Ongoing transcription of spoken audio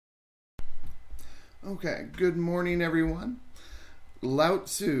Okay, good morning, everyone. Lao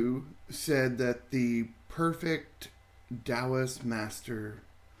Tzu said that the perfect Taoist master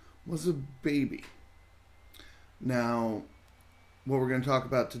was a baby. Now, what we're going to talk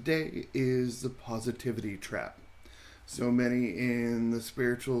about today is the positivity trap. So many in the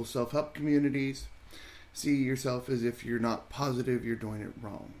spiritual self help communities see yourself as if you're not positive, you're doing it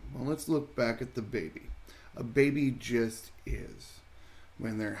wrong. Well, let's look back at the baby. A baby just is.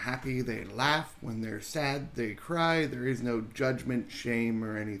 When they're happy, they laugh. When they're sad, they cry. There is no judgment, shame,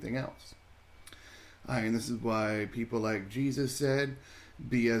 or anything else. And this is why people like Jesus said,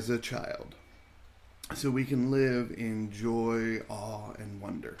 be as a child. So we can live in joy, awe, and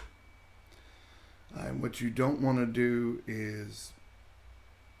wonder. And what you don't want to do is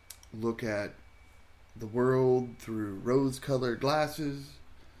look at the world through rose-colored glasses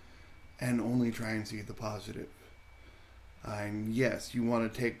and only try and see the positive. And yes, you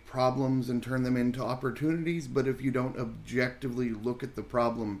want to take problems and turn them into opportunities, but if you don't objectively look at the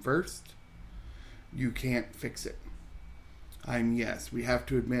problem first, you can't fix it. And yes, we have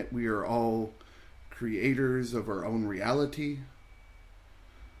to admit we are all creators of our own reality.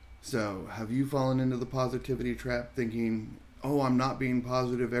 So, have you fallen into the positivity trap thinking, oh, I'm not being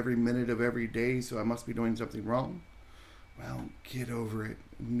positive every minute of every day, so I must be doing something wrong? Well, get over it.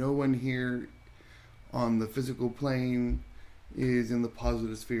 No one here on the physical plane is in the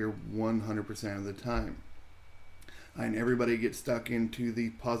positive sphere 100% of the time. And everybody gets stuck into the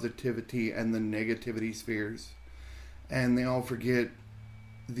positivity and the negativity spheres. And they all forget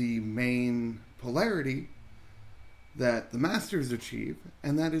the main polarity that the masters achieve,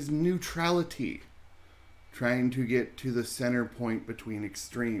 and that is neutrality. Trying to get to the center point between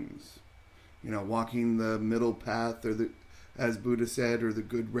extremes. You know, walking the middle path, or as Buddha said, or the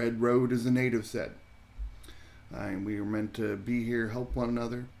good red road, as the native said. And we are meant to be here, help one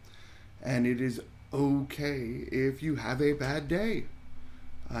another. And it is okay if you have a bad day.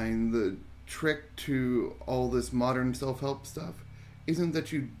 And the trick to all this modern self-help stuff isn't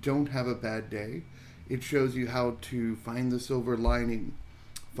that you don't have a bad day. It shows you how to find the silver lining.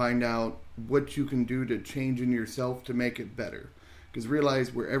 Find out what you can do to change in yourself to make it better. Because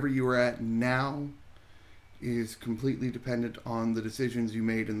realize wherever you are at now is completely dependent on the decisions you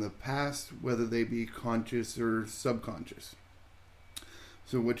made in the past, whether they be conscious or subconscious.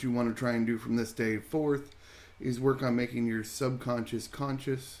 So what you want to try and do from this day forth is work on making your subconscious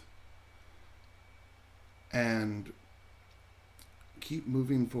conscious and keep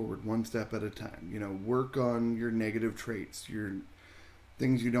moving forward one step at a time. You know, work on your negative traits, your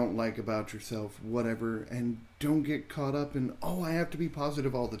things you don't like about yourself, whatever, and don't get caught up in, oh, I have to be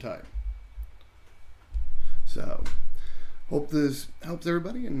positive all the time. So, hope this helps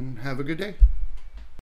everybody and have a good day.